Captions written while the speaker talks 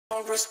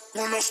my wrist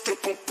when I step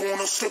up on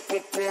a diamond,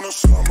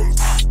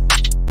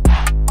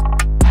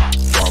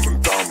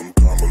 diamond, diamond,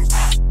 diamond,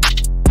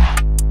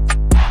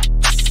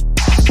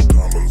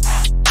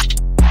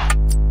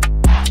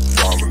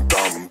 diamond,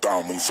 diamond,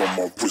 diamonds on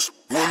my wrist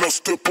when I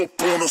step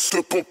up on a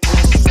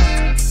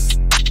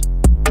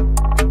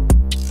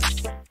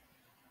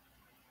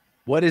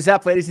What is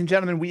up, ladies and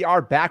gentlemen? We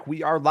are back.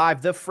 We are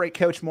live. The Freight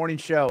Coach Morning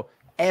Show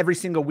every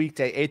single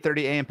weekday,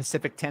 8:30 a.m.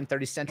 Pacific,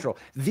 10:30 Central.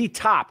 The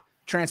top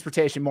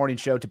transportation morning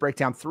show to break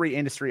down 3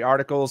 industry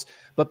articles.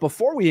 But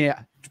before we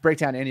break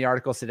down any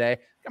articles today, I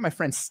got my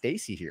friend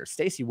Stacy here.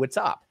 Stacy, what's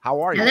up?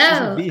 How are you?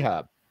 Hello. She's in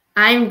VHub.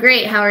 I'm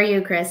great. How are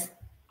you, Chris?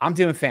 I'm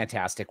doing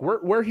fantastic.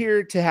 We're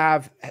here to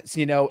have,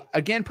 you know,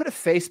 again, put a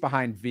face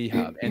behind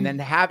VHub and then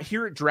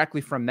hear it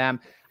directly from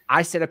them.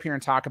 I sit up here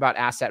and talk about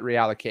asset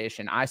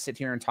reallocation. I sit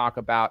here and talk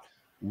about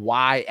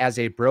why, as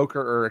a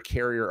broker or a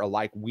carrier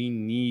alike, we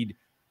need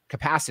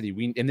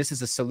capacity. And this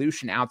is a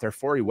solution out there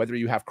for you, whether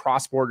you have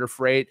cross-border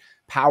freight,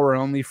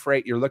 power-only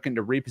freight, you're looking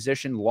to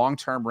reposition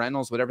long-term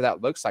rentals, whatever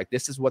that looks like.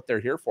 This is what they're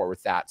here for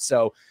with that.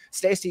 So,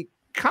 Stacy,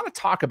 kind of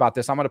talk about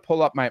this. I'm going to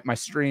pull up my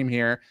stream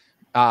here.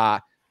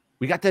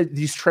 We got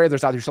these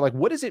trailers out there. So, like,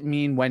 what does it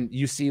mean when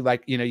you see,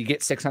 like, you know, you get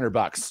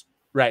 $600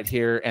 right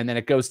here, and then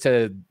it goes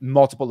to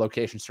multiple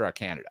locations throughout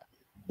Canada?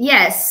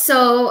 Yes.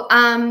 So,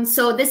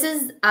 so this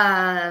is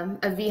a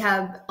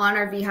VHub on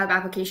our VHub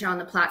application on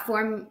the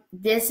platform.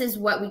 This is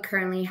what we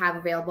currently have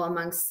available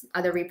amongst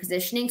other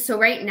repositioning. So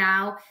right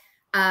now,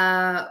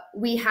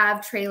 we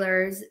have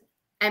trailers,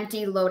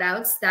 empty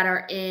loadouts that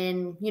are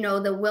in, you know,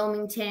 the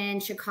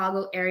Wilmington,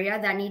 Chicago area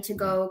that need to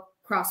go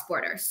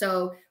cross-border.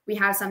 So we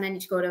have some that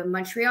need to go to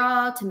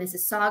Montreal, to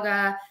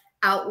Mississauga,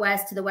 out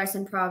west to the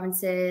Western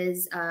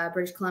provinces,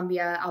 British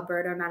Columbia,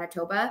 Alberta,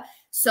 Manitoba.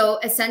 So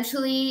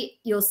essentially,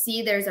 you'll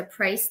see there's a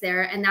price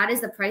there, and that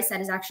is the price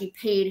that is actually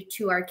paid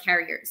to our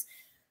carriers.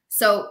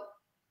 So,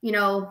 you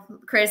know,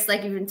 Chris,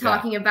 like you've been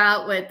talking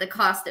about with the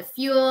cost of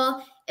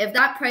fuel, if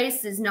that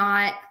price is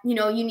not, you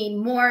know, you need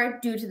more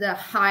due to the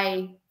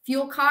high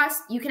fuel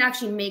cost, you can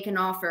actually make an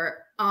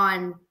offer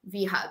on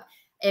VHub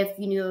if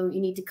you know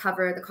you need to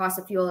cover the cost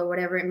of fuel or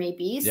whatever it may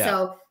be. Yeah.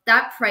 So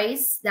that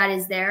price that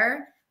is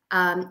there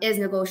is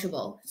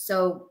negotiable.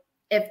 So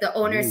if the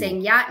owner is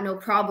saying, yeah, no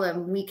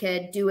problem, we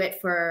could do it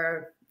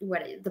for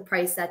what the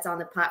price that's on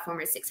the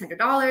platform is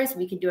 $600.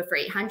 We can do it for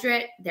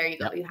 $800. There you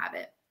go. You have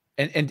it.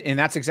 And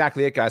that's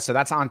exactly it, guys. So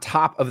that's on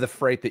top of the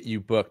freight that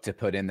you book to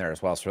put in there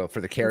as well. So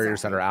for the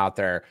carriers that are out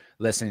there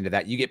listening to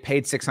that, you get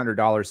paid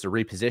 $600 to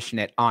reposition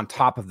it on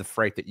top of the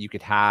freight that you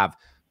could have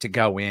to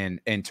go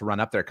in and to run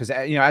up there. Because,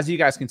 you know, as you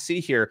guys can see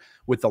here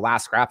with the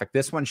last graphic,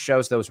 this one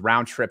shows those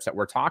round trips that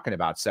we're talking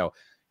about. So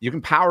you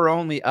can power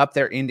only up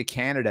there into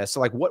Canada. So,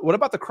 like, what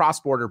about the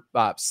cross-border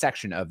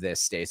section of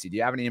this, Stacy? Do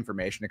you have any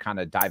information to kind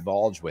of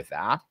divulge with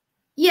that?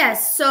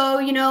 Yes. So,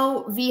 you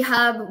know,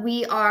 VHub,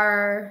 we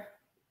are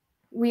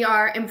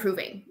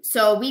improving.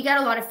 So we get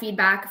a lot of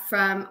feedback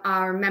from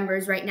our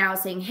members right now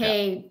saying,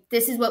 hey,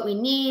 this is what we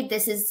need.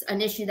 This is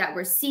an issue that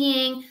we're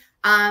seeing.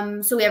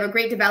 So we have a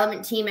great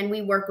development team and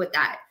we work with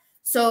that.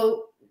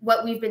 So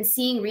what we've been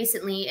seeing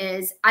recently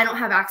is I don't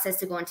have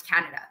access to go into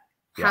Canada.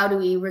 How do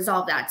we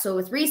resolve that? So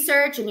with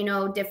research and, you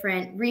know,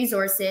 different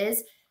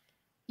resources,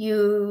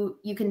 you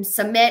can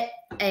submit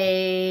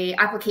a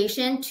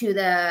application to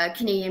the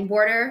Canadian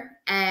border.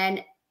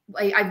 And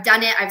I've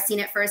done it. I've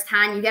seen it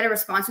firsthand. You get a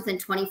response within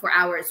 24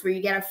 hours where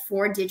you get a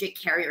 4-digit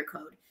carrier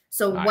code.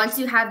 So once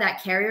you have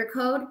that carrier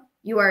code,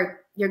 you're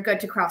good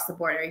to cross the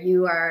border.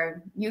 You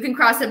can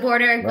cross the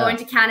border, go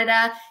into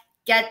Canada,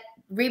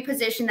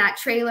 reposition that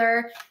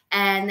trailer,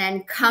 and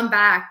then come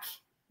back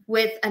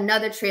with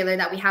another trailer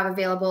that we have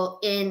available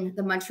in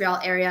the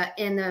Montreal area,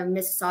 in the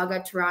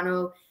Mississauga,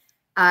 Toronto,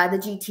 the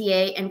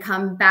GTA, and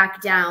come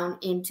back down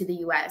into the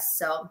US.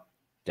 So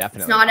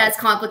definitely, it's not as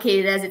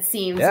complicated as it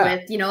seems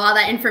with, you know, all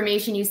that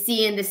information you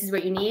see and this is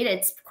what you need.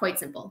 It's quite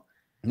simple.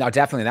 No,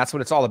 definitely. That's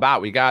what it's all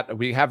about.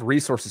 We have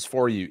resources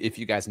for you if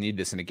you guys need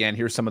this. And again,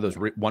 here's some of those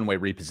one-way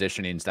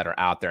repositionings that are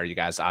out there. You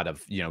guys out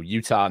of, you know,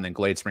 Utah and then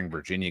Glade Spring,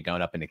 Virginia,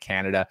 going up into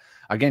Canada.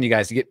 Again, you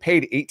guys, you get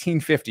paid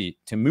 $18.50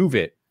 to move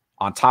it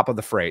on top of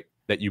the freight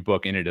that you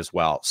book in it as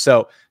well.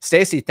 So,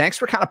 Stacy, thanks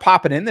for kind of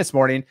popping in this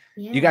morning.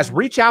 You guys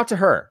reach out to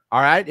her. All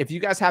right. If you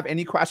guys have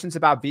any questions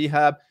about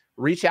VHub,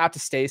 reach out to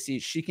Stacy.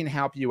 She can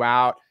help you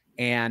out.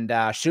 And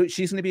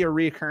she's going to be a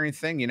reoccurring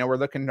thing. You know, we're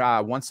looking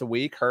once a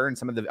week. Her and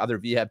some of the other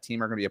VHub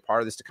team are going to be a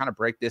part of this to kind of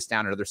break this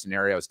down and other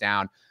scenarios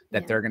down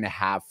that they're going to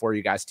have for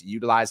you guys to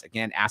utilize.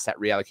 Again, asset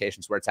reallocation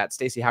is where it's at.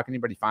 Stacy, how can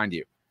anybody find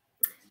you?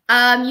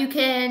 You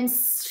can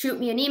shoot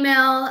me an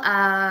email,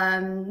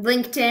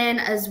 LinkedIn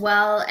as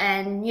well.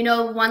 And, you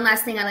know, one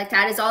last thing I like to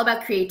add is all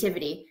about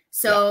creativity.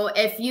 So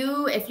if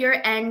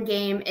your end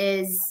game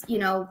is, you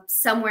know,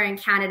 somewhere in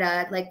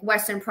Canada, like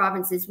Western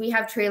provinces, we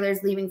have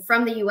trailers leaving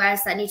from the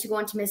US that need to go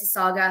into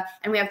Mississauga,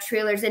 and we have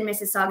trailers in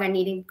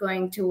Mississauga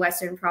going to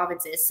Western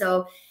provinces.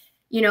 So,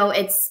 you know,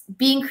 it's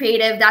being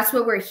creative. That's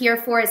what we're here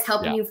for, is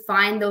helping you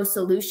find those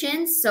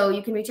solutions. So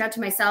you can reach out to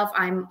myself.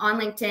 I'm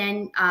on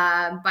LinkedIn,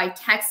 by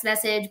text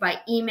message, by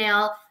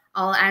email.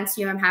 I'll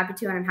answer you. I'm happy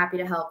to, and I'm happy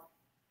to help.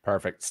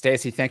 Perfect.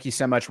 Stacy, thank you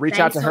so much. Reach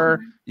Thanks out to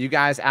her. You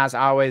guys, as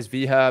always,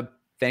 VHub,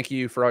 thank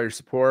you for all your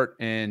support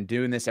and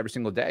doing this every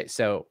single day.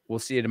 So we'll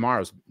see you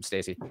tomorrow,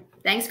 Stacy.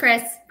 Thanks,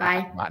 Chris.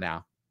 Bye. Bye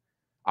now.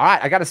 All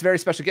right. I got a very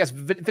special guest.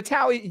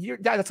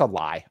 Vitaly, that's a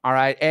lie. All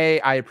right.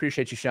 I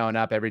appreciate you showing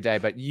up every day,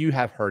 but you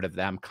have heard of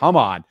them. Come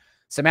on.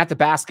 Samantha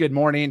Bass, good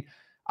morning.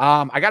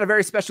 I got a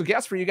very special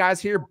guest for you guys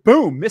here.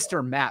 Boom.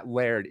 Mr. Matt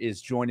Laird is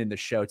joining the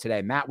show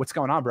today. Matt, what's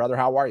going on, brother?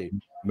 How are you?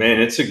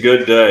 Man, it's a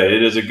good day.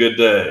 It is a good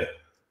day.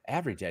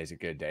 Every day is a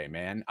good day,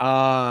 man.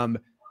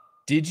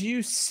 Did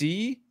you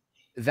see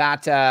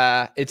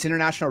that it's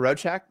International Road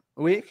Check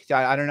Week?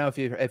 I don't know if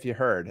you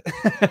heard.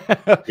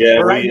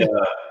 Yeah,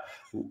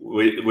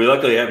 we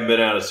luckily haven't been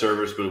out of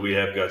service, but we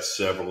have got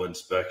several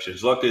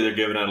inspections. Luckily, they're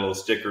giving out a little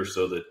sticker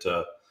so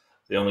that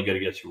they only got to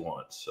get you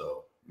once.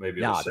 So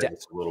maybe it'll save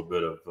us a little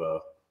bit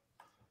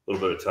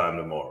of time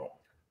tomorrow.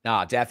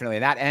 No, definitely.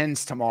 That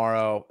ends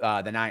tomorrow,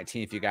 the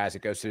 19th, you guys.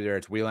 It goes through there.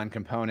 It's Wheel End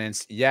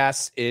Components.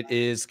 Yes, it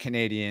is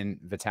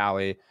Canadian,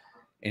 Vitaly.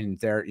 And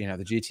they're,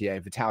 the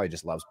GTA, Vitaly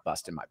just loves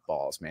busting my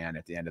balls, man,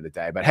 at the end of the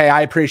day. But hey,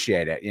 I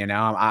appreciate it.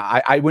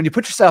 When you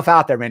put yourself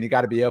out there, man, you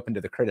got to be open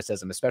to the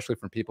criticism, especially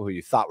from people who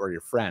you thought were your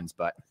friends.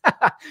 But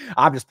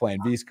I'm just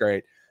playing. V's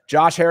great.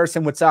 Josh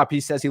Harrison, what's up? He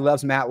says he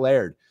loves Matt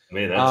Laird.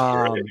 Man,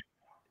 that's great.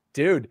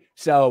 Dude,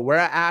 so we're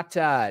at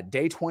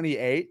day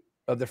 28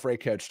 of the freight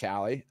coach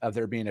tally of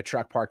there being a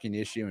truck parking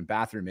issue and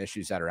bathroom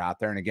issues that are out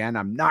there. And again,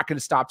 I'm not going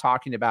to stop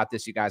talking about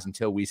this, you guys,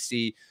 until we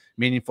see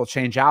meaningful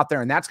change out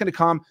there. And that's going to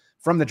come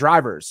from the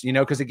drivers,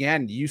 because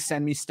again, you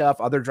send me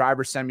stuff, other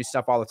drivers send me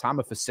stuff all the time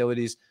of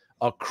facilities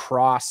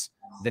across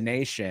the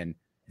nation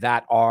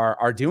that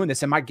are doing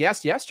this. And my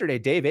guest yesterday,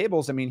 Dave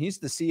Abels, I mean, he's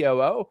the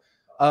COO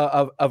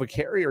of a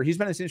carrier. He's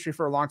been in this industry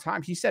for a long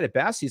time. He said it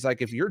best. He's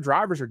like, if your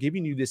drivers are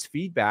giving you this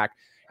feedback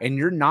and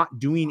you're not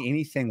doing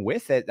anything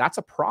with it, that's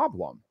a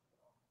problem.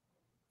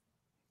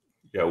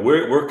 Yeah,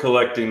 we're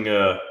collecting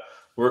the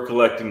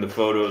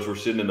photos. We're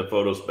sending the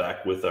photos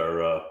back with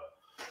our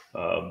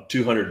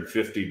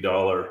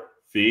 $250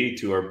 fee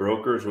to our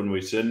brokers when we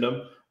send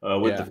them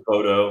with the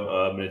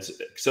photo.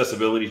 It's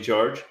accessibility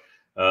charge.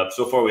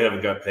 So far, we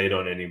haven't got paid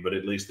on any, but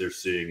at least they're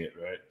seeing it,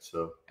 right?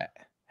 So,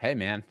 hey,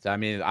 man. I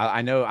mean,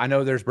 I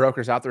know there's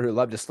brokers out there who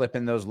love to slip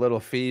in those little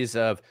fees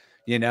of,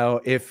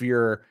 if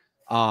your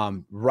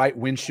right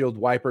windshield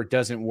wiper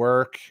doesn't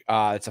work,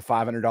 it's a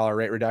 $500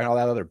 rate reduction, all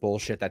that other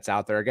bullshit that's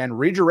out there. Again,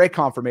 read your rate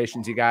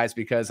confirmations, you guys,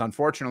 because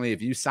unfortunately,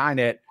 if you sign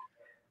it,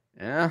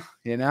 I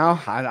don't know.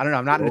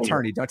 I'm not an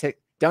attorney. Don't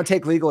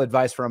take legal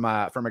advice from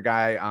a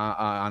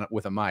guy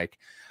with a mic.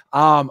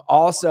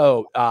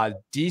 Also,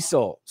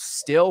 diesel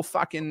still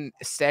fucking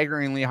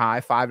staggeringly high,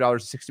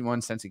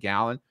 $5.61 a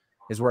gallon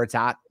is where it's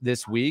at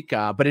this week.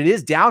 But it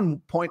is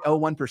down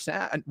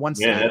 0.01%.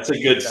 Yeah, that's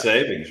a good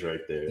savings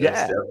right there.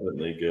 That's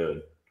definitely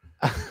good.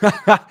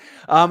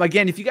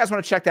 Again, if you guys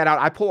want to check that out,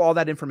 I pull all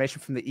that information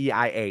from the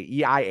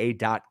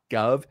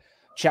EIA.gov.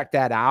 Check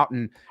that out.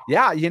 And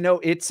yeah,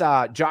 it's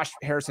Josh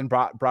Harrison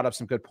brought up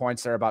some good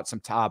points there about some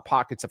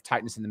pockets of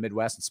tightness in the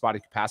Midwest and spotty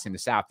capacity in the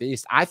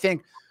Southeast. I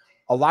think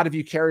a lot of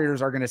you carriers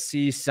are going to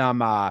see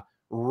some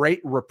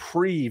rate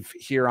reprieve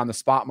here on the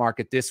spot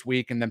market this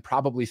week, and then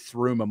probably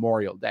through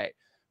Memorial Day,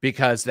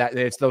 because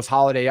it's those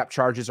holiday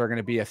upcharges are going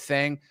to be a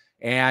thing.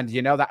 And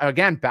that,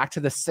 again, back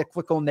to the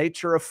cyclical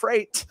nature of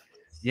freight.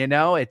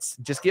 It's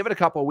just give it a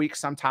couple of weeks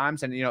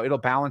sometimes, and it'll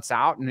balance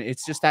out, and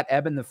it's just that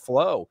ebb and the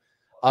flow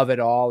of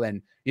it all.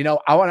 And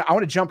I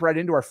want to jump right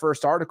into our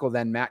first article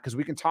then, Matt, because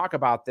we can talk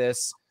about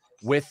this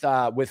with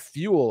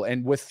fuel,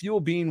 and with fuel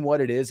being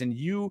what it is. And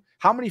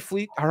how many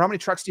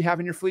trucks do you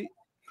have in your fleet?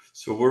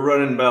 So we're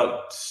running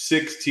about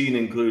 16,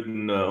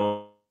 including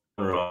owner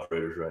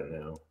operators right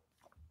now.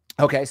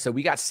 Okay, so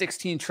we got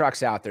 16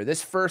 trucks out there.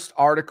 This first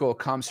article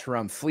comes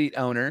from Fleet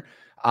Owner,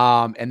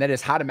 and that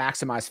is how to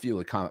maximize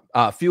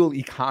fuel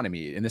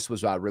economy. And this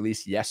was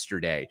released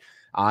yesterday.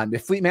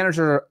 If fleet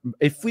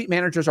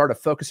managers are to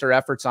focus their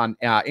efforts on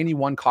any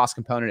one cost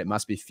component, it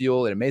must be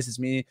fuel. It amazes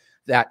me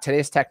that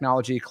today's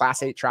technology,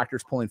 Class 8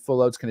 tractors pulling full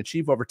loads, can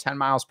achieve over 10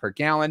 miles per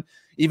gallon.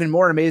 Even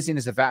more amazing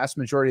is the vast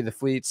majority of the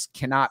fleets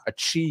cannot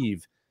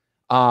achieve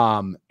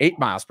 8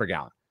 miles per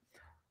gallon.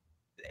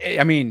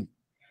 I mean,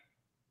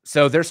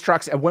 so there's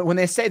trucks, when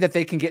they say that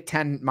they can get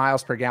 10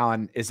 miles per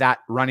gallon, is that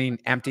running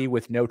empty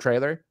with no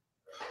trailer?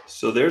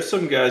 So there's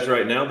some guys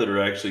right now that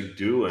are actually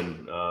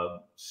doing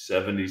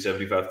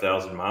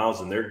 75,000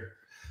 miles, and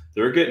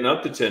they're getting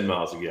up to 10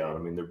 miles a gallon. I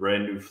mean, they're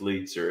brand new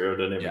fleets or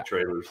aerodynamic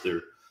trailers.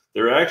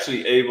 They're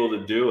actually able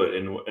to do it,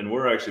 and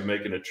we're actually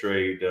making a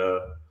trade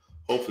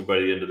hopefully by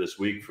the end of this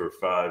week for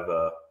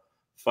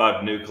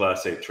five new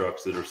Class 8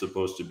 trucks that are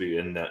supposed to be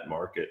in that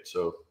market.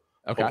 So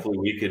hopefully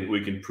we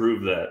can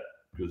prove that,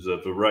 because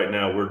right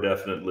now we're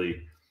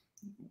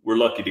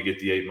lucky to get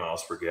the 8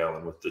 miles per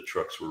gallon with the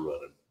trucks we're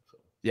running. So.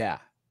 Yeah.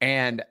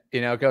 And,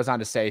 it goes on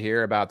to say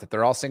here about that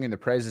they're all singing the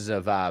praises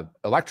of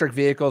electric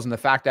vehicles and the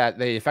fact that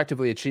they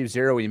effectively achieve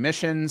zero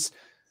emissions.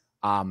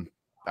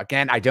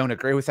 Again, I don't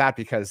agree with that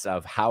because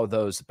of how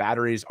those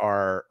batteries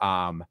are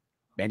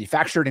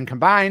manufactured and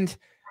combined.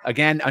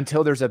 Again,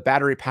 until there's a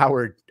battery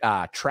powered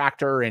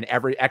tractor and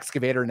every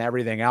excavator and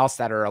everything else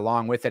that are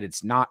along with it,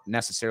 it's not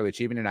necessarily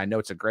achieving it. I know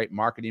it's a great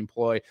marketing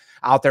ploy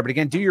out there, but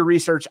again, do your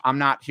research. I'm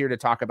not here to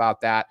talk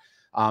about that.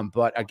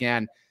 But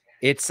again,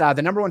 it's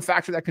the number one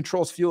factor that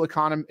controls fuel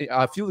economy.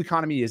 Fuel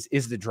economy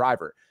is the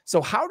driver.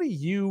 So how do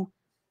you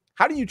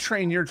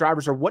train your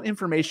drivers, or what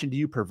information do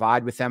you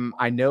provide with them?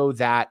 I know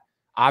that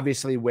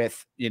obviously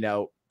with,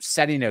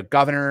 setting a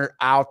governor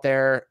out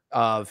there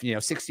of,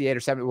 68 or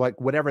 70, like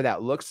whatever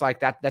that looks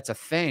like, that's a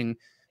thing.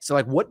 So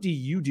like, what do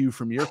you do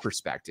from your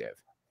perspective?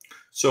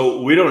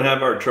 So we don't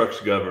have our trucks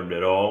governed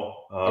at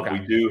all. Okay.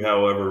 We do,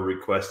 however,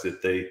 request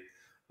that they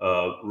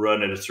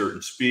run at a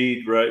certain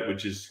speed, right?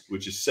 Which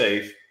is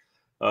safe.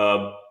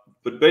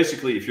 But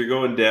basically, if you're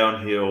going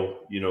downhill,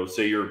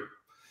 say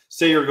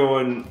you're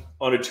going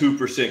on a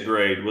 2%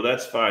 grade, well,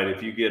 that's fine.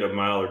 If you get a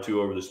mile or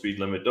two over the speed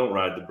limit, don't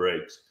ride the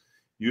brakes.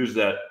 Use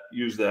that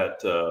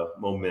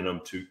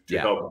momentum to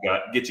help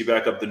get you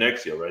back up the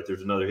next hill, right?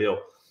 There's another hill.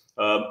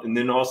 And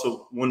then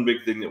also one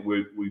big thing that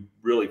we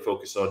really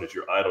focus on is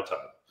your idle time.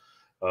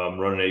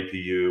 Run an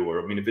APU,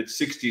 or, if it's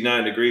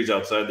 69 degrees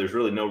outside, there's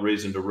really no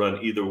reason to run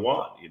either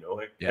one,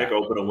 heck,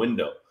 open a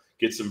window,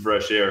 get some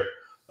fresh air.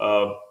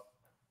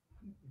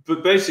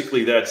 But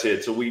basically that's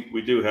it. So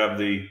we do have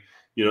the,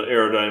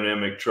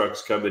 aerodynamic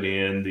trucks coming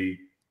in, the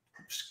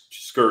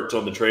skirts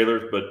on the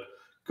trailers, but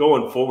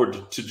going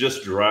forward to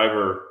just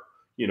driver,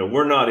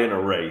 we're not in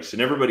a race,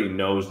 and everybody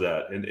knows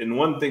that. And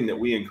one thing that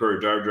we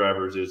encourage our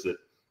drivers is that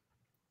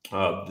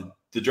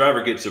the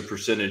driver gets a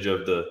percentage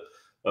of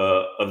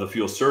the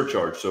fuel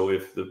surcharge. So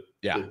if the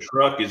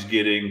truck is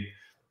getting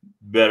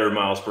better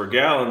miles per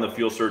gallon, the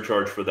fuel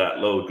surcharge for that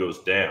load goes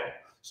down.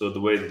 So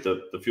the way that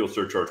the fuel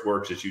surcharge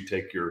works is you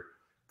take your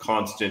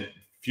constant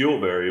fuel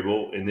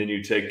variable, and then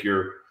you take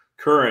your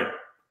current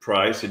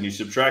price and you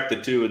subtract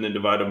the two and then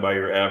divide them by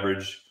your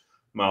average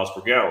miles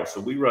per gallon. So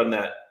we run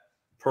that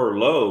per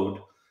load.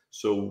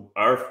 So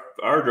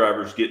our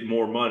drivers get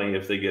more money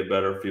if they get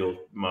better fuel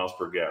miles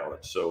per gallon.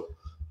 So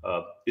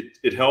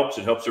it helps.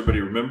 It helps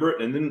everybody remember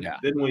it. And then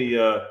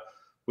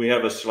we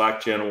have a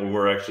Slack channel where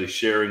we're actually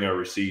sharing our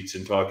receipts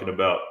and talking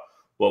about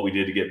what we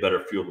did to get better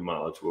fuel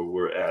mileage, where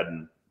we're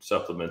adding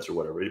supplements or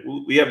whatever.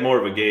 We have more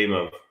of a game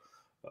of,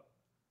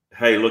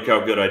 hey, look how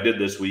good I did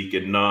this week,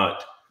 and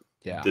not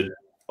the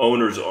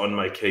owner's on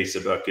my case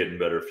about getting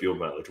better fuel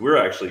mileage. We're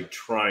actually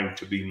trying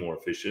to be more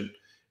efficient,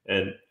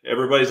 and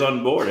everybody's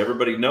on board.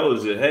 Everybody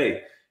knows that,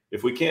 hey,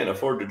 if we can't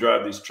afford to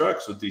drive these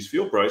trucks with these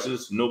fuel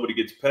prices, nobody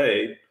gets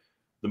paid.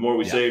 The more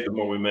we save, the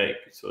more we make.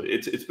 So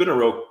it's been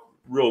a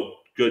real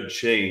good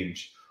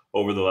change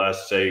over the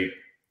last, say,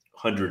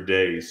 100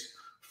 days,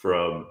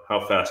 from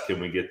how fast can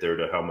we get there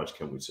to how much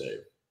can we save.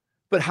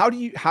 But how do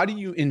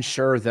you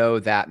ensure, though,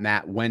 that,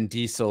 Matt, when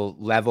diesel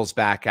levels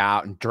back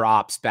out and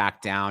drops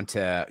back down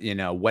to,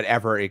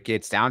 whatever it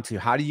gets down to,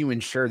 how do you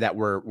ensure that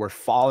we're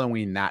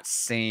following that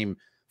same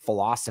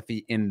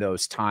philosophy in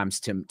those times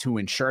to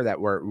ensure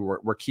that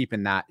we're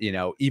keeping that,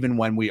 even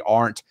when we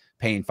aren't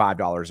paying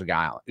 $5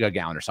 a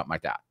gallon or something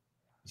like that?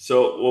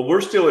 So, well,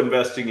 we're still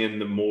investing in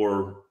the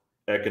more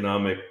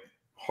economic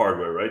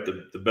hardware, right?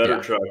 The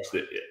better trucks,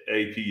 the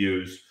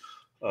APUs.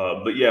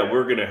 But yeah,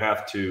 we're going to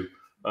have to.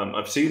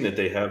 I've seen that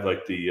they have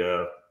like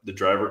the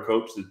driver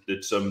coats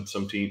that some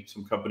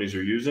companies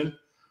are using.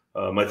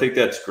 I think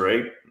that's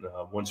great.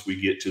 Once we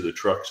get to the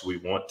trucks we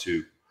want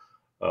to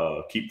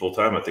keep full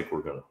time, I think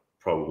we're going to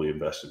probably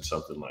invest in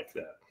something like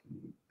that.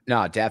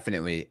 No,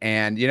 definitely.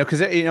 And,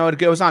 because, it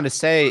goes on to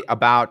say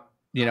about,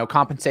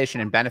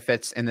 compensation and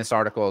benefits in this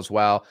article as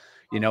well,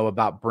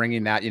 about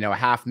bringing that, a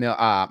half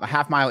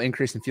mile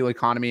increase in fuel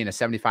economy and a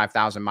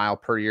 75,000 mile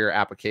per year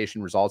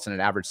application results in an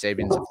average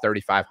savings of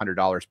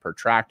 $3,500 per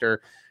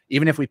tractor.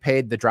 Even if we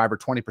paid the driver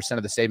 20%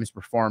 of the savings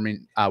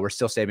performing, we're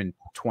still saving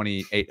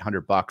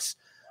 $2,800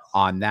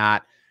 on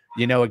that.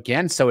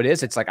 Again, so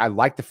it's like, I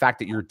like the fact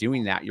that you're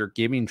doing that. You're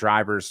giving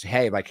drivers,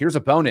 hey, like, here's a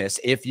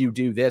bonus. If you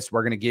do this,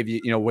 we're going to give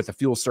you, with the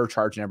fuel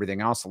surcharge and everything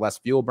else, less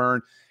fuel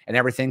burn and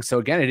everything. So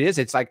again,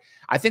 it's like,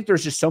 I think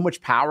there's just so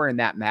much power in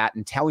that, Matt,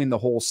 and telling the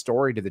whole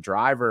story to the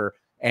driver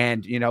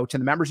and, to the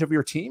members of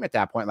your team at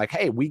that point, like,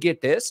 hey, we get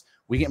this,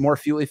 we get more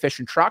fuel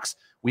efficient trucks.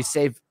 We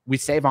save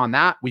on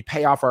that. We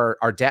pay off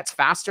our debts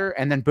faster.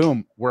 And then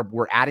boom,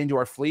 we're adding to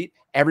our fleet.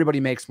 Everybody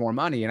makes more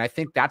money. And I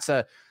think that's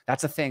a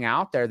thing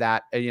out there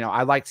that,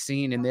 I liked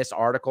seeing in this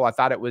article. I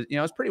thought it was,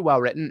 it's pretty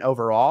well written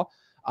overall,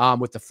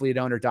 with the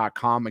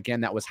fleetowner.com.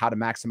 Again, that was how to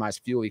maximize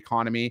fuel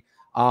economy.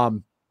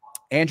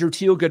 Andrew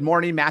Teal, good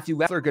morning. Matthew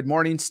Leffler, good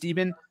morning.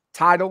 Steven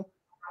Tidal,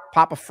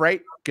 Papa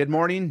Freight, good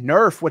morning.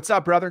 Nerf, what's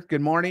up, brother?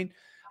 Good morning.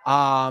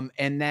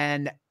 And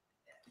then,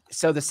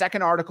 so the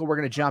second article we're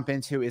going to jump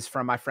into is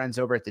from my friends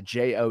over at the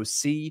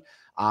JOC.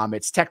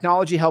 It's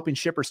technology helping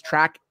shippers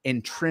track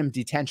and trim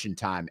detention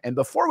time. And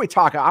before we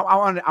talk, I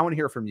want to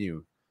hear from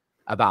you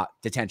about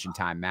detention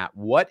time, Matt.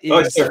 What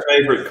is it's your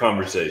favorite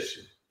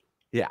conversation?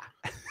 Yeah.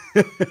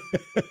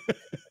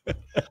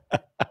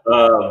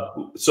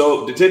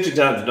 So detention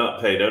time is not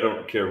paid. I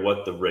don't care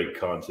what the rate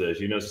con says.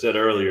 Said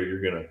earlier,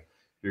 you're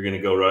you're going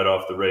to go right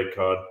off the rate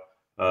card.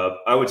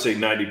 I would say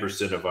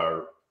 90% of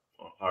our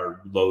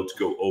loads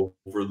go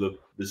over the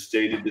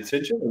stated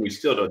detention, and we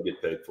still don't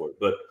get paid for it.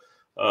 But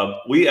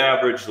we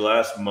averaged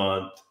last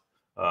month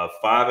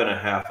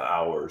 5.5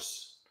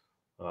 hours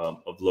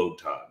of load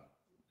time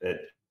at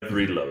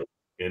every load.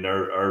 And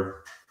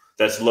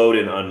that's load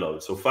and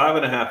unload. So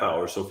 5.5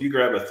 hours. So if you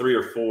grab a 3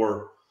 or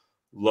 4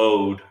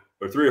 load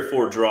or 3 or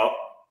 4 drop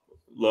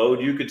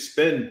load, you could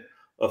spend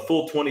a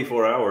full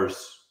 24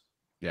 hours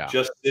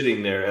just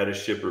sitting there at a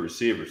shipper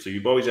receiver. So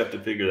you always have to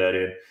figure that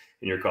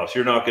in your costs.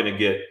 You're not going to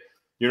get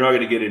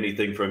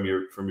anything from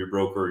your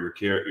broker or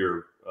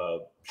your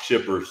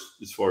shippers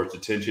as far as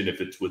detention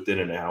if it's within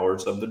an hour or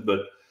something.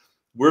 But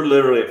we're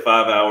literally at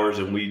 5 hours,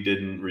 and we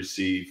didn't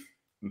receive.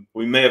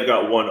 We may have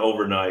got one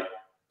overnight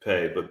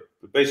pay, but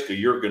basically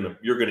you're gonna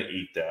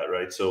eat that,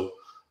 right? So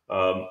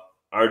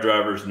our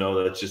drivers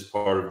know that's just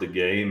part of the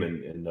game,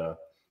 and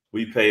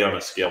we pay on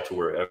a scale to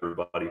where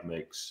everybody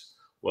makes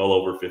well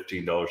over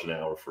 $15 an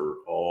hour for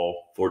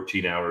all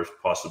 14 hours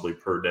possibly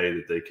per day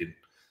that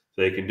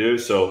they can do.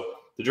 So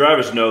the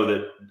drivers know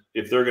that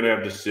if they're going to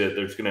have to sit,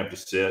 they're just going to have to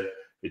sit.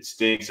 It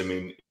stinks. I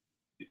mean,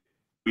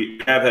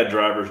 we have had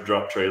drivers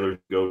drop trailers,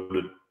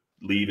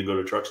 leave and go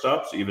to truck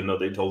stops, even though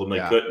they told them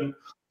they couldn't,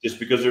 just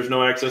because there's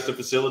no access to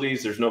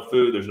facilities, there's no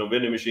food, there's no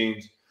vending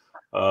machines.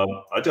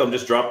 I tell them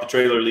just drop the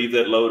trailer, leave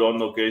that load on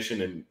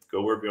location, and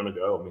go wherever you want to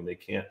go. I mean, they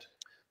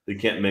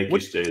can't make you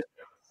stay.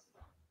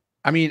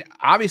 I mean,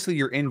 obviously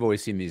you're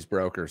invoicing these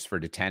brokers for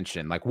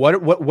detention. Like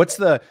what's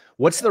the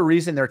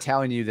reason they're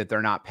telling you that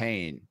they're not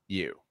paying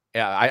you?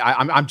 Yeah,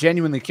 I'm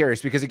genuinely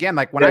curious, because again,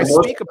 like when I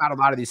speak about a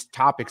lot of these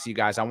topics, you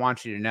guys, I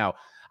want you to know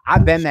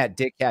I've been that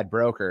dickhead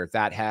broker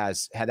that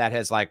has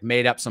like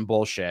made up some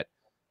bullshit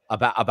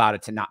about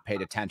it to not pay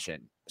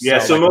detention. Yeah.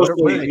 So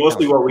like,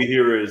 mostly what we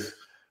hear is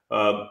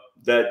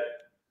that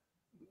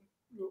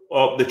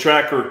the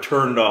tracker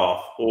turned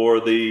off, or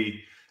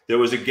there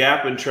was a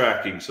gap in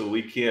tracking, so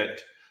we can't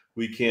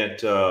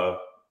do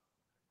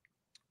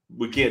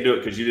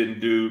it because you didn't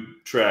do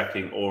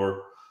tracking.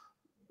 Or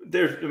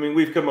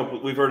we've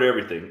heard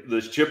everything.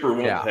 The shipper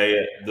won't pay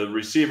it. The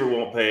receiver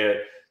won't pay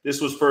it. This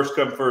was first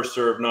come, first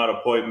serve, not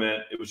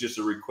appointment. It was just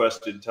a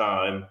requested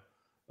time.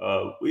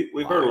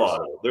 We've heard a lot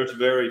of it. There's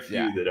very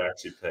few that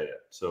actually pay it.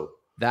 So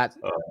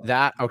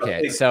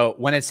okay. So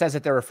when it says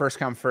that they were first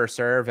come, first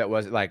serve, it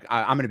was like,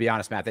 I'm going to be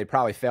honest, Matt, they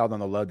probably failed on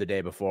the load the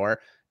day before.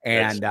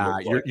 And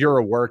you're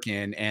a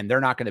work-in, and they're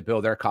not going to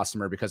bill their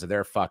customer because of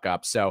their fuck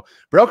up. So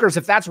brokers,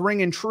 if that's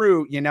ringing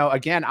true,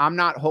 again, I'm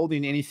not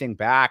holding anything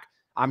back.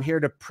 I'm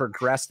here to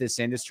progress this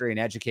industry and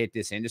educate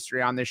this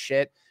industry on this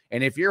shit.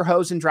 And if you're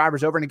hosing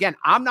drivers over, and again,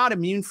 I'm not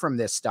immune from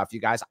this stuff, you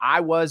guys. I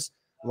was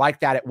like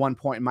that at one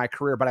point in my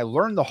career, but I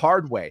learned the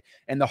hard way.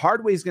 And the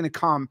hard way is going to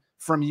come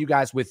from you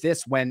guys with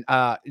this. When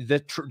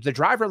the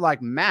driver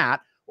like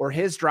Matt or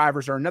his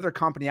drivers or another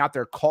company out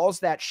there calls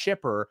that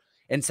shipper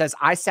and says,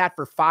 I sat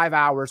for 5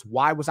 hours,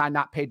 why was I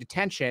not paid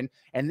detention?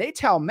 And they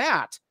tell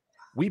Matt,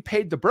 we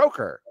paid the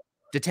broker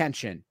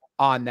detention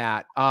on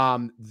that.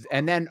 And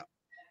then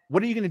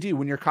what are you going to do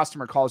when your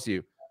customer calls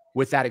you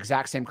with that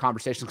exact same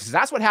conversation? Because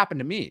that's what happened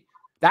to me.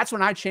 That's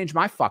when I changed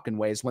my fucking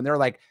ways, when they're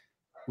like,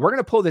 we're going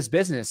to pull this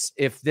business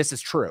if this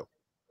is true.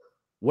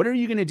 What are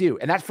you going to do?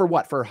 And that's for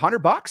what? For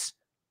 $100?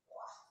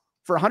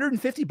 For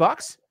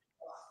 $150?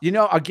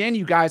 Again,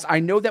 you guys, I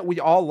know that we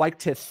all like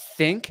to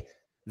think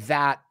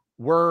that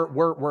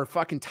we're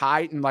fucking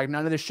tight and like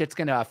none of this shit's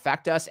going to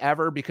affect us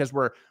ever, because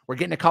we're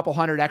getting a couple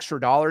 $100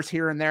 extra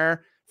here and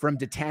there from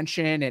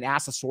detention and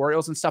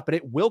accessorials and stuff, but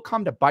it will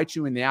come to bite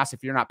you in the ass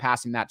if you're not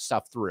passing that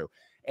stuff through.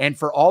 And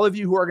for all of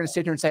you who are going to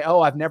sit here and say,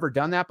 oh, I've never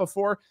done that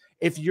before,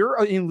 if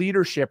you're in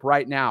leadership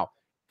right now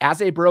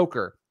as a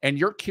broker and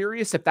you're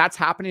curious if that's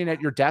happening at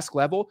your desk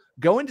level,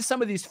 go into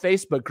some of these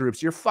Facebook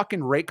groups. Your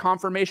fucking rate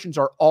confirmations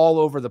are all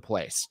over the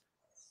place.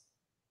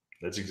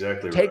 That's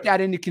exactly right. Take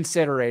that into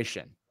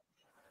consideration.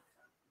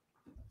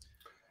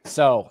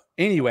 So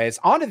anyways,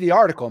 on to the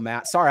article,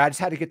 Matt. Sorry, I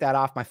just had to get that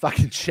off my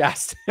fucking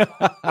chest.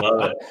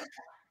 Love it.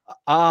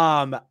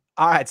 All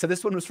right. So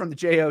this one was from the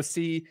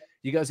JOC.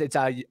 You guys, it's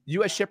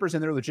U.S. shippers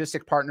and their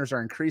logistic partners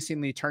are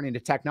increasingly turning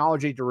to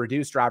technology to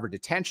reduce driver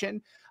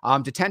detention.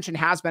 Detention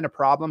has been a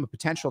problem, a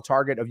potential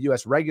target of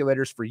U.S.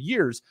 regulators for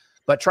years,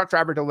 but truck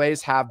driver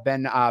delays have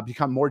been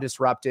become more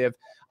disruptive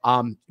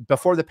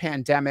before the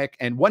pandemic.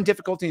 And one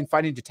difficulty in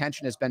fighting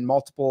detention has been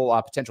multiple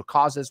potential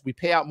causes. We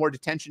pay out more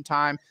detention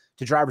time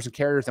to drivers and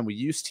carriers than we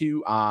used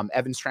to.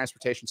 Evans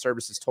Transportation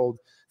Services told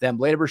them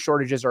labor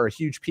shortages are a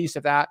huge piece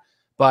of that,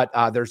 but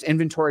there's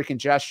inventory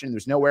congestion,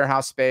 there's no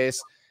warehouse space,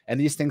 and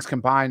these things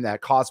combined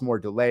that cause more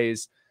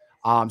delays.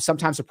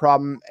 Sometimes a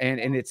problem,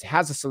 and it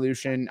has a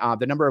solution.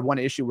 The number one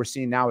issue we're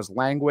seeing now is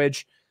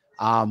language.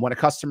 When a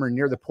customer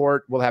near the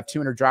port will have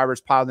 200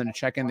 drivers piled in a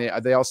check-in,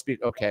 they all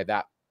speak. Okay,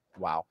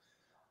 wow.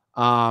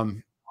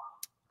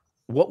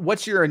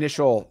 What's your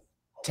initial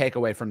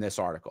takeaway from this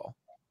article?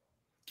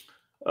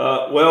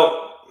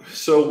 Well,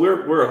 so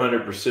we're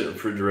 100%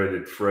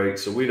 refrigerated freight,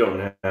 so we don't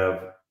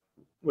have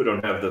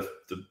the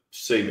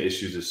same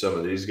issues as some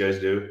of these guys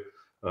do.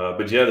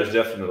 But yeah, there's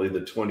definitely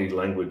the 20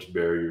 language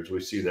barriers. We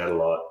see that a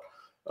lot.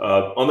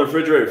 On the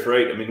refrigerated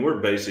freight, I mean, we're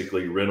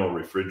basically rental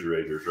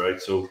refrigerators, right?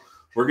 So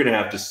we're going to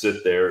have to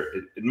sit there.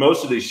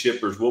 Most of these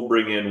shippers will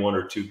bring in 1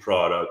 or 2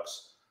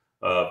 products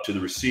to the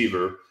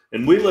receiver,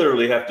 and we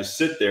literally have to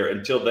sit there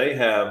until they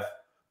have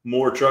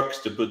more trucks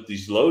to put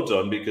these loads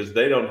on because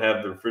they don't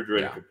have the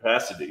refrigerated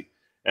capacity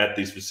at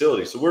these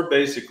facilities. So we're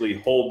basically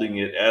holding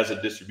it as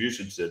a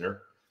distribution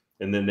center,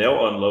 and then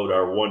they'll unload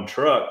our 1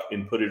 truck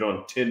and put it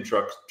on 10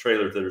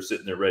 trailers that are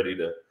sitting there ready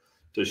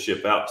to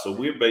ship out. So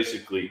we're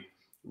basically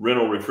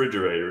rental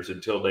refrigerators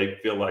until they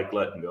feel like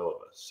letting go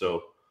of us.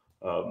 So,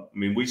 I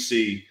mean,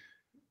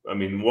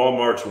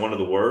 Walmart's one of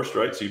the worst,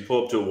 right? So you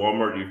pull up to a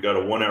Walmart, you've got a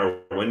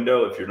 1-hour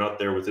window. If you're not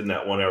there within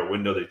that 1-hour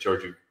window, they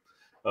charge you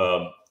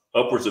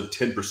upwards of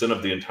 10%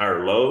 of the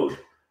entire load.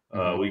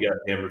 We got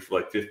hammered for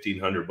like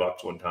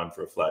 $1,500 one time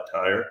for a flat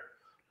tire.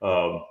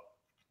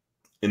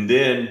 And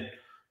then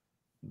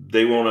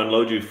they won't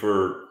unload you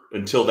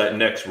until that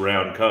next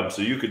round comes.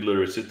 So you could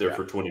literally sit there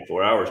for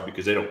 24 hours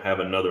because they don't have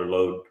another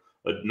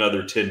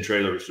 10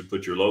 trailers to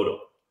put your load on.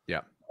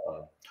 Yeah.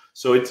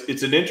 So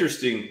it's an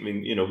interesting, I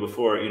mean,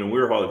 before, we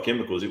were hauling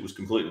chemicals, it was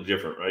completely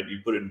different, right? You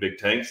put it in big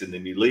tanks and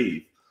then you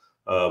leave.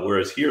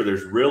 Whereas here,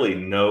 there's really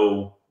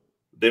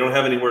they don't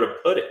have anywhere to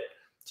put it.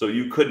 So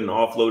you couldn't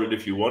offload it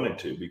if you wanted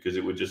to because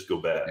it would just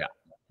go bad.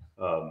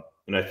 Yeah.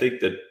 And I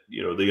think that,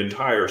 the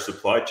entire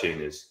supply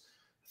chain is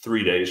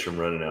 3 days from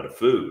running out of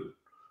food.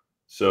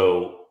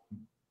 So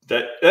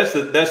that's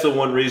the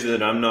one reason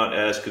that I'm not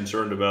as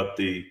concerned about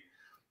the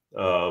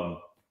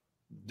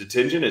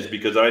detention is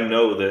because I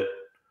know that,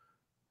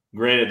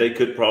 granted, they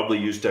could probably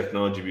use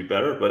technology to be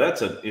better, but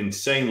that's an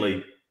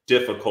insanely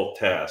difficult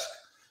task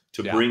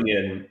to bring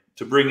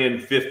in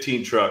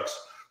 15 trucks,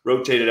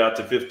 rotate it out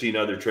to 15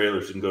 other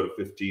trailers, and go to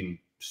 15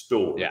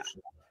 stores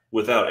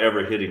without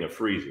ever hitting a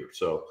freezer.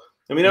 So,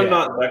 I mean, I'm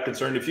not that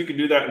concerned. If you can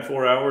do that in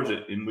 4 hours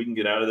and we can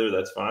get out of there,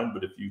 that's fine.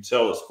 But if you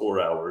tell us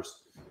 4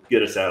 hours,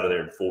 get us out of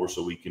there in 4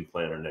 so we can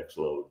plan our next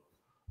load.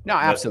 No,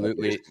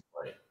 absolutely.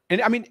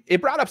 And I mean,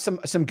 it brought up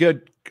some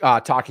good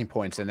talking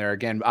points in there.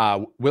 Again,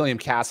 William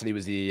Cassidy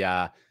was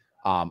the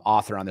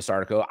author on this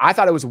article. I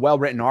thought it was a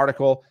well-written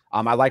article.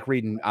 I like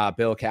reading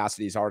Bill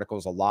Cassidy's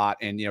articles a lot,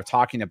 and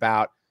talking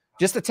about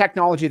just the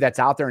technology that's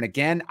out there. And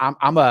again,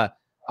 I'm a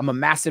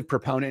massive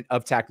proponent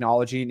of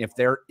technology, and if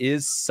there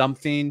is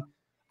something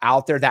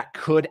out there that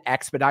could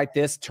expedite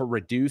this to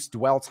reduce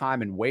dwell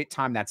time and wait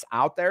time that's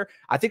out there,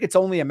 I think it's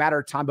only a matter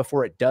of time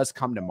before it does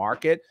come to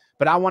market.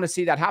 But I want to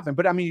see that happen.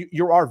 But I mean,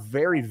 you are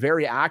very,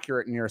 very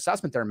accurate in your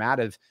assessment there, Matt.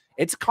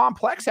 It's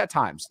complex at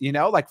times,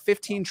 like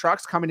 15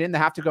 trucks coming in that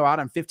have to go out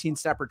on 15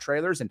 separate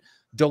trailers, and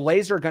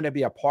delays are going to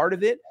be a part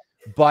of it.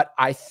 But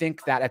I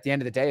think that at the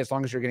end of the day, as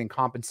long as you're getting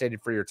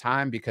compensated for your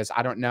time, because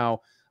I don't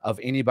know of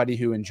anybody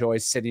who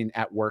enjoys sitting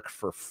at work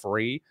for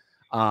free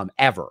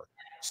ever.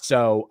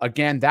 So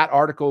again, that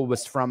article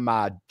was from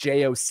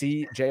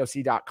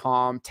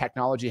joc.com,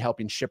 technology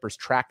helping shippers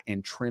track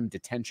and trim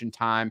detention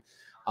time.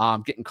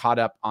 Getting caught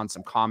up on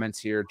some comments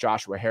here.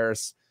 Joshua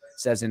Harris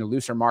says, in a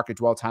looser market,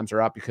 dwell times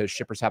are up because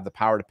shippers have the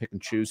power to pick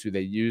and choose who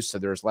they use. So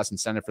there's less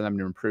incentive for them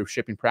to improve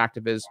shipping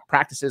practices.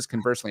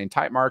 Conversely, in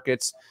tight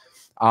markets,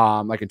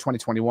 like in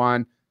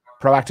 2021,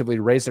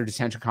 proactively raise their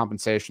detention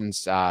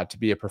compensations to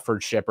be a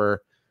preferred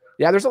shipper.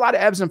 Yeah, there's a lot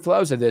of ebbs and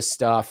flows of this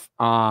stuff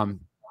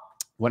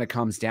when it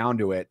comes down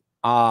to it.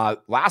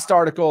 Last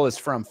article is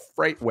from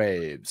Freight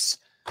Waves.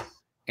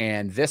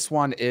 And this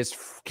one is,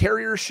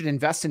 carriers should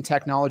invest in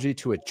technology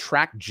to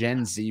attract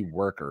Gen Z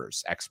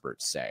workers,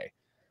 experts say.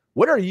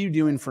 What are you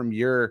doing from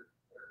your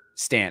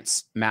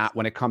stance, Matt,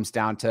 when it comes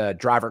down to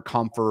driver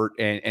comfort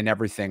and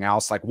everything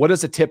else? Like, what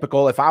is a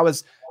typical, if I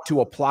was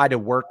to apply to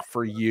work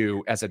for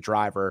you as a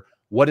driver,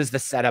 what does the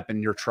setup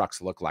in your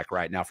trucks look like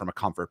right now from a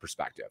comfort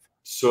perspective?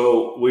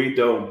 So we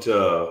don't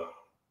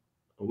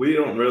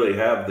really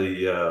have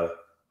the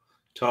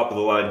top of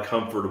the line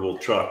comfortable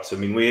trucks. I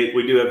mean, we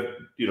do have,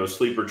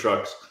 sleeper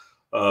trucks.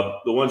 The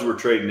ones we're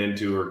trading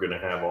into are going to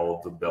have all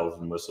of the bells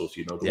and whistles.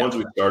 The ones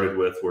we started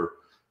with were,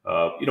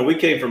 we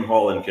came from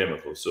hauling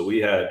chemicals. So we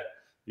had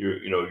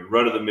your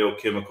run of the mill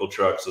chemical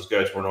trucks. Those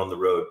guys weren't on the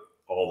road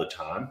all the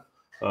time.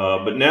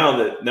 But now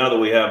that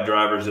we have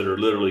drivers that are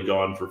literally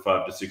gone for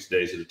 5 to 6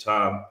 days at a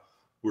time,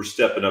 we're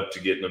stepping up to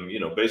getting them,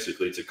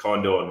 basically it's a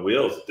condo on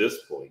wheels at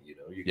this point. You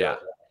got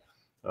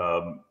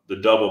the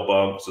double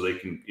bunk, so they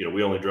can,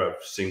 we only drive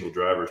single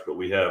drivers, but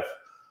we have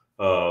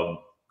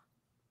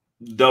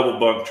double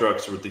bunk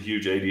trucks with the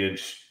huge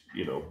 80-inch,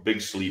 big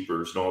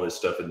sleepers and all this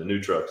stuff in the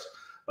new trucks.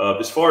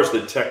 As far as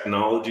the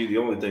technology, the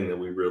only thing that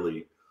we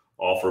really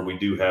offer, we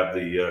do have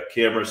the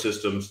camera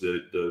systems,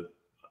 the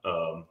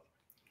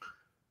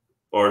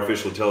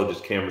artificial intelligence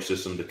camera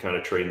system to kind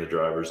of train the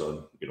drivers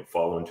on,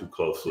 following too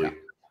closely.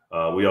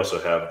 We also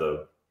have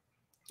a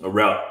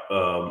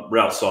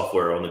route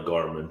software on the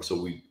Garmin, so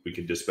we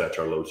can dispatch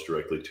our loads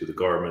directly to the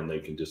Garmin. They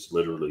can just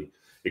literally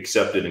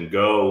accept it and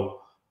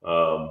go.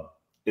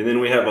 And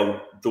then we have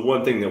the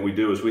one thing that we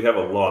do is we have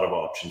a lot of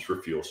options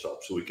for fuel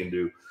stops. So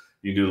you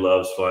do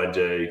Love's, Find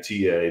J,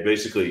 TA.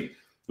 Basically,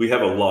 we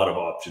have a lot of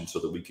options so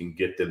that we can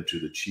get them to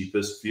the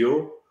cheapest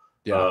fuel.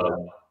 Yeah.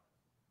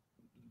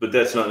 But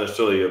that's not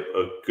necessarily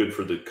a good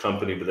for the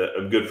company, but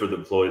a good for the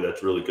employee.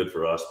 That's really good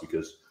for us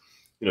because,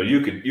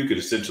 you could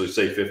essentially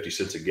save 50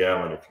 cents a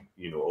gallon if,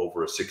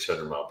 over a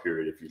 600-mile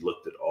period, if you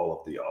looked at all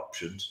of the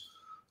options.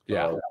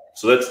 Yeah.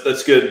 So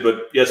that's good.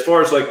 But yeah, as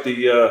far as like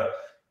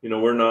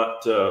we're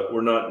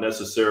not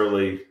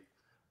necessarily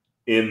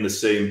in the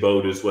same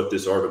boat as what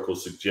this article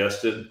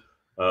suggested.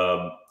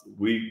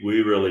 We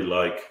really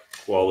like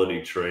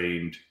quality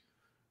trained,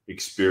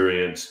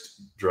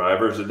 experienced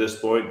drivers at this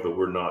point, but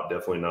we're not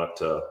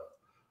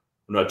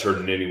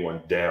turning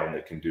anyone down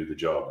that can do the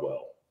job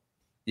well.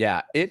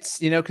 Yeah, it's,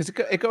 because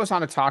it goes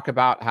on to talk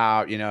about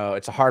how,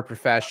 it's a hard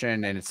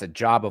profession and it's a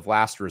job of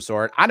last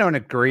resort. I don't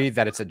agree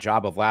that it's a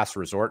job of last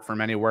resort for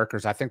many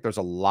workers. I think there's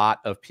a lot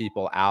of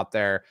people out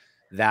there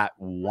that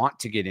want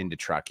to get into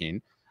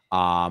trucking.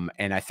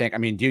 And I think,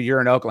 dude,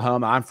 you're in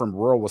Oklahoma. I'm from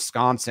rural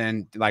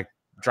Wisconsin. Like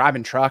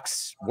driving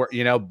trucks,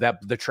 that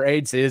the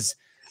trades is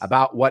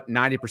about what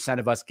 90%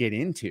 of us get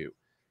into,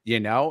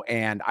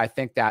 and I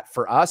think that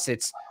for us,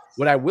 it's,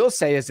 what I will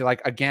say is,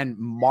 like, again,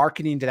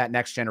 marketing to that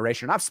next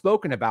generation. And I've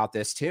spoken about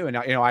this too. And,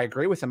 I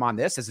agree with him on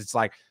this, is it's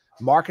like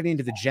marketing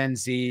to the Gen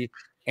Z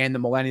and the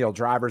millennial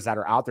drivers that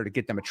are out there to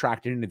get them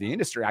attracted into the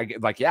industry.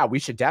 Yeah, we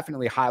should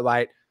definitely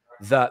highlight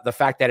the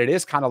fact that it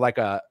is kind of like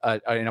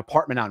an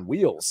apartment on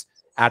wheels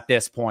at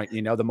this point,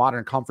 the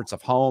modern comforts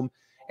of home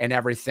and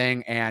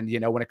everything. And,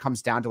 when it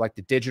comes down to like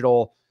the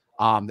digital,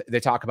 they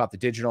talk about the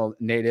digital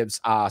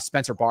natives.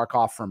 Spencer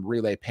Barkoff from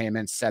Relay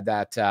Payments said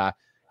that,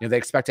 they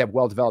expect to have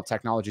well-developed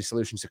technology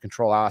solutions to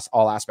control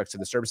all aspects of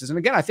the services. And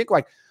again, I think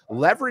like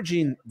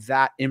leveraging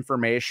that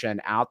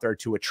information out there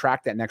to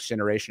attract that next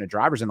generation of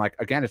drivers. And like,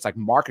 again, it's like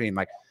marketing,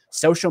 like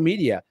social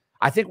media.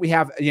 I think we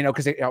have,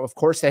 because of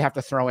course they have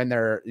to throw in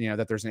there,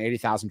 that there's an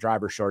 80,000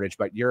 driver shortage,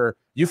 but you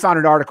found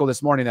an article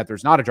this morning that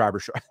there's not a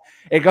driver shortage.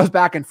 It goes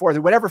back and forth,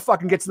 whatever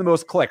fucking gets the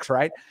most clicks,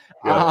 right?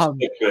 Yeah,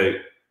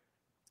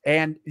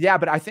 and yeah,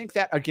 but I think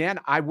that, again,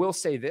 I will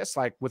say this,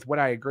 like with what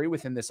I agree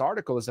with in this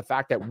article is the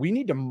fact that we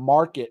need to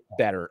market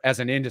better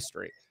as an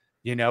industry,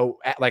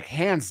 like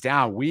hands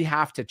down, we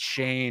have to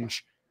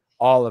change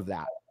all of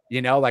that,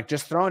 like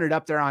just throwing it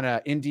up there on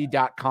a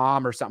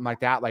indeed.com or something like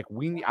that. Like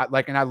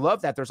and I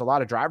love that there's a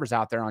lot of drivers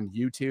out there on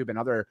YouTube and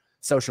other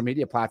social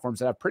media platforms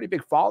that have pretty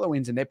big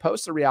followings and they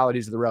post the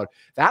realities of the road.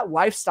 That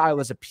lifestyle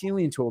is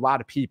appealing to a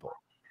lot of people.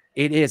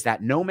 It is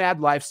that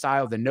nomad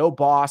lifestyle, the no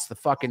boss, the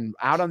fucking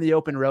out on the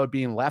open road,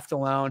 being left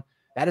alone.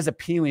 That is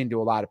appealing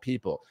to a lot of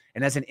people.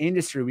 And as an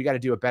industry, we got to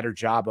do a better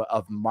job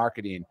of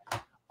marketing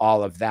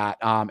all of that.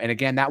 And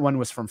again, that one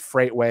was from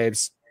Freight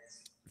Waves.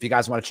 If you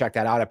guys want to check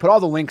that out, I put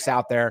all the links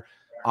out there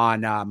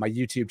on my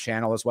YouTube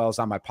channel as well as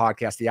on my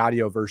podcast. The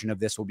audio version of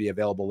this will be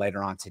available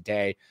later on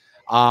today.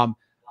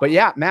 But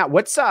yeah, Matt,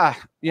 what's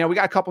we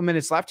got a couple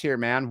minutes left here,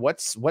 man.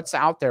 What's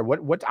out there?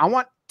 What I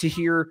want to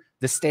hear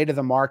the state of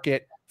the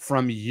market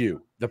from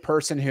you, the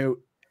person who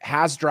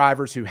has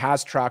drivers, who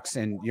has trucks,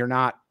 and you're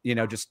not,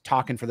 just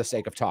talking for the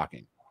sake of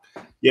talking.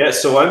 Yeah.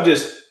 So I'm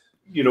just,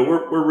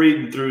 we're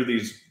reading through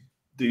these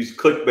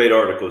clickbait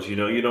articles, you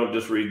don't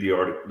just read the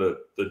article,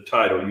 the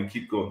title, you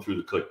keep going through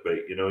the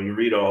clickbait, you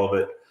read all of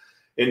it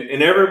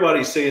and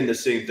everybody's saying the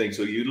same thing.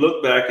 So you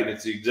look back and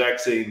it's the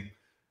exact same,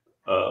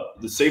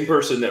 the same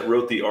person that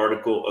wrote the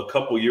article a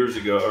couple years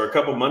ago or a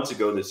couple months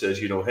ago that says,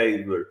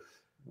 hey,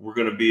 we're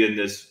going to be in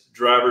this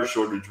driver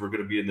shortage. We're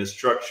going to be in this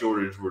truck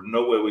shortage. We're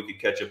no way we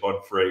could catch up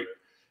on freight.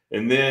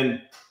 And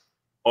then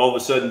all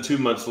of a sudden, 2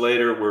 months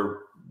later,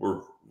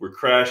 we're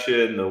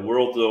crashing. The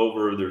world's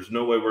over. There's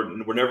no way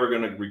we're never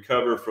going to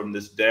recover from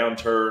this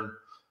downturn.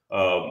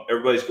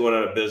 Everybody's going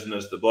out of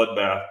business. The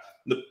bloodbath.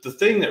 The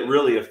thing that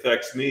really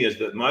affects me is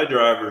that my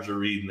drivers are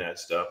reading that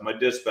stuff. My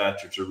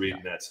dispatchers are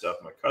reading that stuff.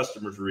 My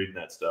customers are reading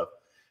that stuff.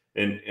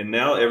 And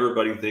now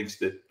everybody thinks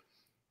that,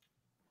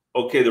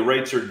 okay, the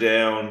rates are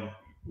down.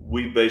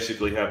 We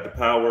basically have the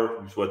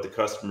power, is what the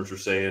customers are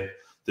saying.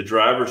 The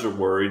drivers are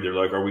worried. They're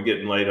like, are we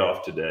getting laid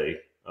off today?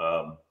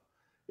 And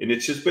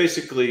it's just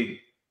basically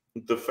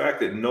the fact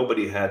that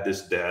nobody had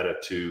this data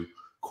to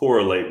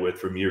correlate with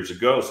from years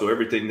ago. So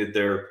everything that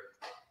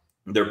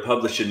they're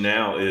publishing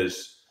now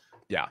is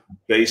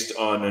based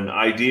on an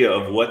idea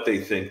of what they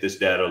think this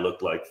data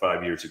looked like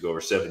 5 years ago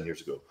or 7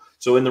 years ago.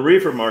 So in the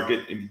reefer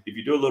market, if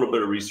you do a little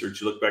bit of research,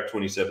 you look back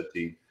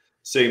 2017,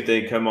 same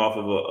thing, come off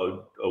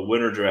of a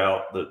winter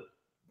drought. The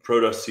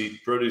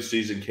produce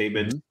season came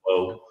in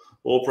low.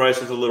 Oil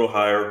price was a little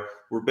higher.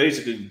 We're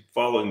basically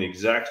following the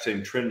exact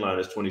same trend line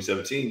as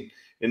 2017.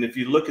 And if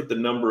you look at the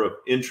number of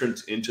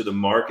entrants into the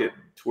market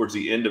towards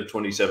the end of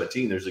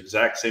 2017, there's the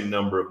exact same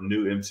number of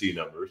new MC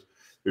numbers.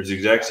 There's the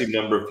exact same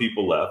number of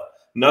people left.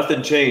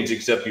 Nothing changed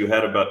except you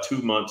had about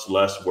 2 months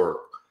less work.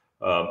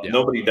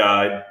 Nobody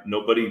died.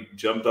 Nobody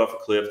jumped off a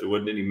cliff. There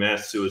wasn't any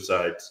mass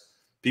suicides.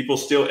 People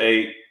still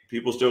ate.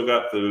 People still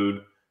got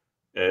food.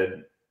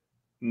 And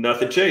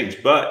nothing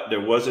changed. But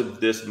there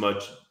wasn't this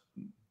much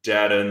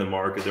data in the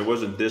market. There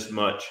wasn't this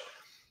much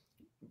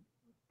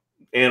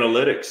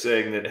analytics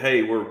saying that,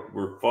 hey,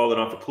 we're falling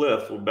off a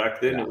cliff. Well, back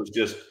then it was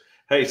just,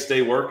 hey,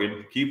 stay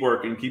working, keep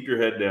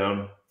your head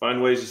down,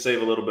 find ways to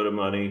save a little bit of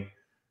money,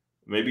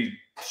 maybe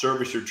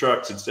service your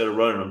trucks instead of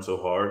running them so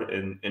hard,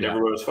 and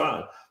everyone was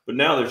fine. But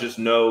now there's just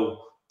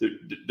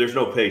there's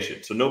no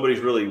patience. So nobody's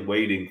really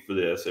waiting for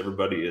this.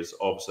 Everybody is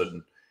all of a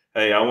sudden,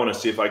 hey, I want to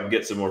see if I can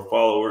get some more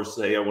followers.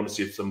 Hey, I want to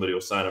see if somebody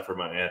will sign up for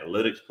my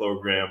analytics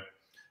program.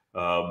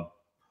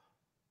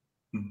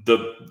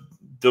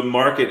 The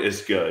market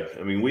is good.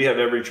 I mean, we have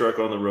every truck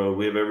on the road.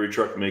 We have every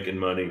truck making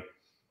money.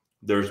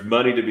 There's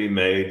money to be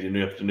made, and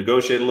you have to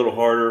negotiate a little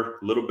harder,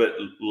 a little bit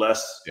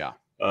less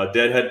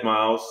deadhead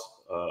miles,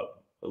 a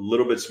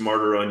little bit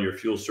smarter on your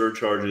fuel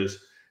surcharges,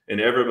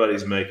 and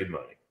everybody's making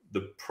money.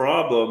 The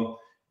problem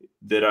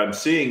that I'm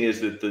seeing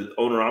is that the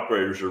owner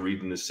operators are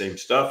reading the same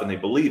stuff and they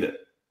believe it.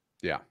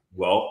 Yeah.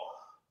 Well,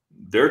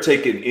 they're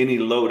taking any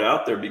load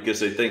out there because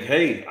they think,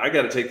 hey, I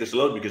got to take this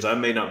load because I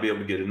may not be able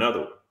to get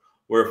another one.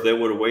 Where if they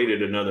would have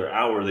waited another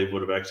hour, they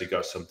would have actually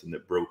got something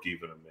that broke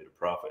even and made a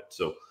profit.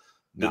 So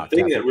the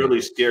thing that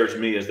really scares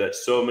me is that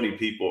so many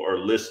people are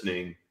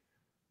listening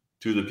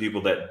to the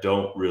people that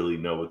don't really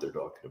know what they're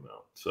talking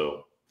about.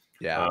 So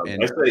I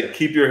say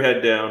keep your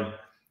head down,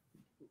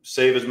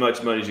 save as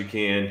much money as you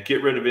can,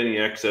 get rid of any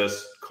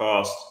excess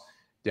costs,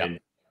 and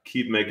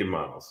keep making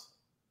miles.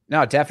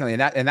 No, definitely.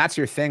 And that's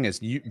your thing is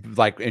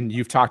and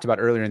you've talked about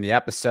earlier in the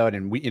episode,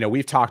 and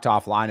we've talked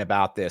offline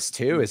about this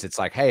too, is it's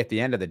like, hey, at the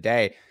end of the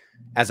day,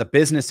 as a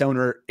business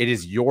owner, it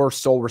is your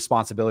sole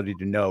responsibility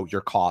to know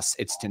your costs.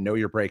 It's to know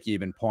your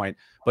break-even point.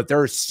 But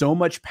there is so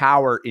much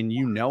power in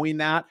you knowing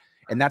that.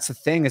 And that's the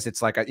thing is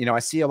it's like, I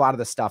see a lot of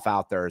the stuff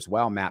out there as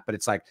well, Matt, but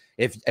it's like,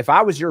 if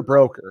I was your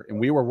broker and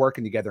we were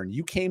working together and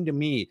you came to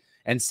me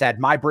and said,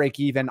 my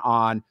break-even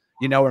on,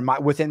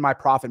 within my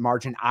profit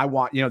margin, I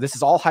want, this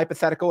is all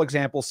hypothetical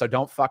examples. So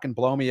don't fucking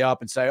blow me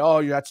up and say,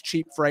 oh, that's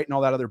cheap freight and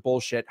all that other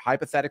bullshit.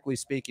 Hypothetically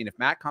speaking, if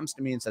Matt comes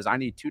to me and says, I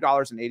need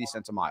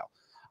 $2.80 a mile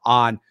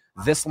on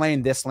this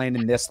lane,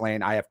 and this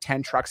lane, I have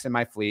 10 trucks in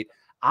my fleet.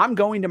 I'm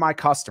going to my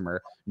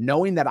customer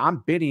knowing that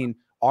I'm bidding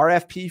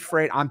RFP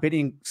freight, I'm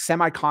bidding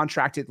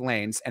semi-contracted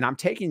lanes, and I'm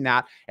taking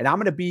that and I'm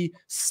going to be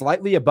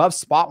slightly above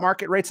spot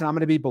market rates and I'm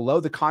going to be below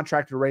the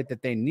contracted rate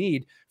that they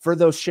need for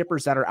those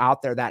shippers that are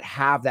out there that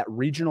have that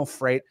regional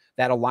freight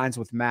that aligns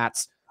with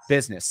Matt's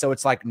business. So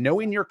it's like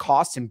knowing your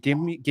costs and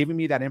giving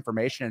me that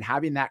information and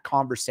having that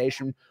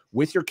conversation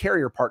with your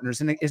carrier partners.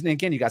 And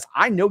again, you guys,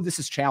 I know this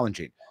is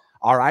challenging.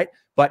 All right.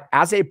 But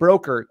as a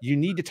broker, you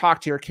need to talk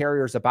to your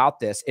carriers about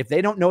this. If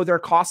they don't know their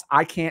costs,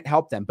 I can't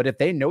help them. But if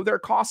they know their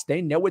costs,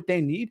 they know what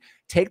they need,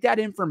 take that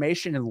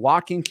information and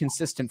lock in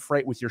consistent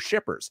freight with your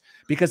shippers.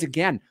 Because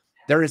again,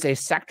 there is a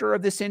sector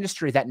of this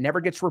industry that never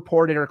gets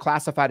reported or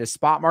classified as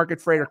spot market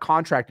freight or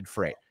contracted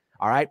freight.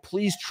 All right.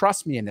 Please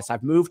trust me in this.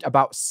 I've moved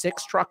about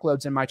 6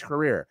 truckloads in my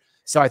career.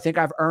 So I think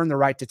I've earned the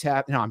right to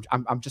tap. No,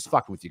 I'm just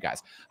fucking with you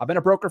guys. I've been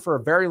a broker for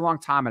a very long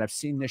time and I've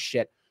seen this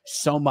shit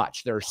so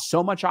much. There's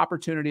so much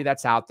opportunity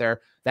that's out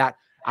there that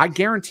I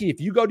guarantee if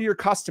you go to your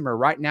customer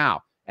right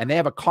now and they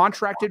have a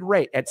contracted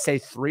rate at say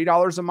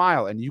 $3 a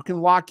mile and you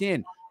can lock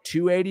in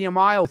 $2.80 a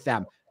mile with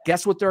them,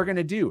 guess what they're going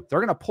to do?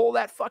 They're going to pull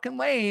that fucking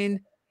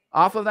lane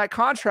off of that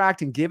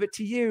contract and give it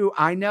to you.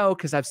 I know,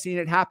 because I've seen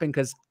it happen,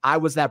 because I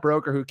was that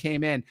broker who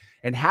came in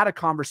and had a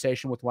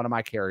conversation with one of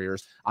my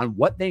carriers on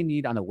what they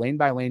need on a lane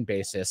by lane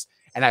basis.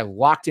 And I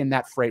locked in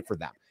that freight for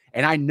them.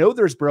 And I know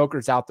there's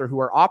brokers out there who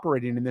are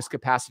operating in this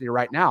capacity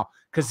right now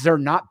because they're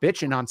not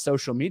bitching on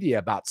social media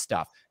about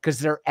stuff, because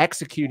they're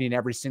executing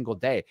every single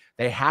day.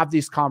 They have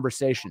these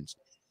conversations.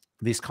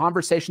 These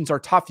conversations are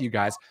tough, you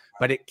guys,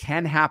 but it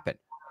can happen.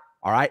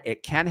 All right.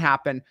 It can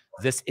happen.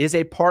 This is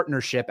a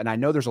partnership. And I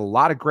know there's a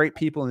lot of great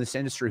people in this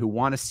industry who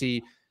want to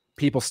see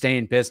people stay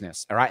in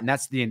business. All right. And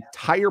that's the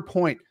entire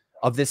point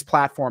of this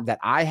platform that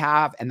I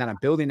have and that I'm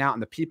building out,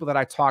 and the people that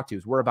I talk to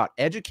is we're about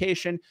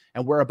education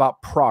and we're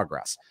about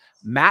progress.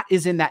 Matt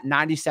is in that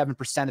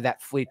 97% of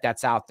that fleet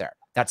that's out there.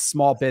 That's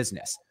small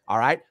business. All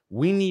right.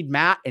 We need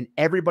Matt and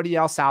everybody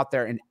else out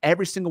there and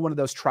every single one of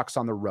those trucks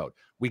on the road.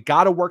 We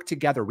got to work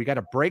together. We got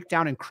to break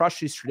down and crush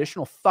these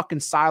traditional fucking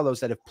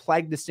silos that have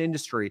plagued this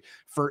industry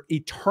for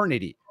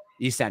eternity,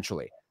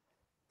 essentially.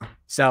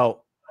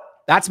 So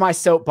that's my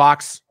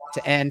soapbox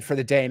to end for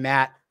the day,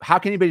 Matt. How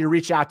can anybody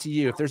reach out to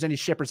you? If there's any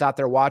shippers out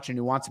there watching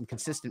who want some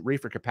consistent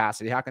reefer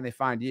capacity, how can they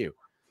find you?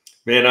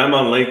 Man, I'm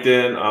on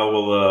LinkedIn. I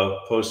will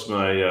post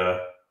my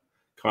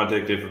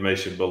contact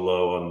information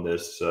below on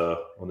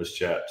this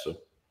chat. So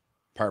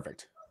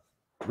perfect.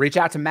 Reach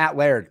out to Matt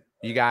Laird,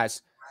 you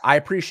guys. I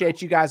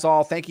appreciate you guys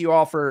all. Thank you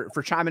all for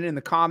chiming in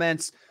the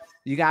comments.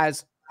 You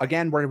guys,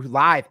 again, we're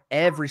live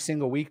every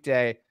single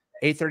weekday,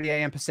 8:30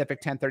 a.m.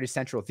 Pacific, 10:30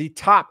 Central. The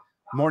top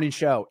morning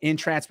show in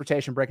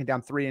transportation, breaking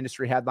down 3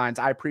 industry headlines.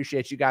 I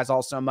appreciate you guys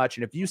all so much.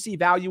 And if you see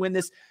value in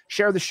this,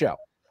 share the show.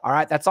 All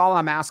right. That's all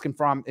I'm asking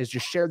from is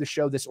just share the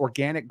show. This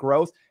organic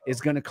growth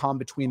is going to come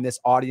between this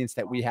audience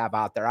that we have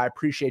out there. I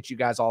appreciate you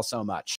guys all so much.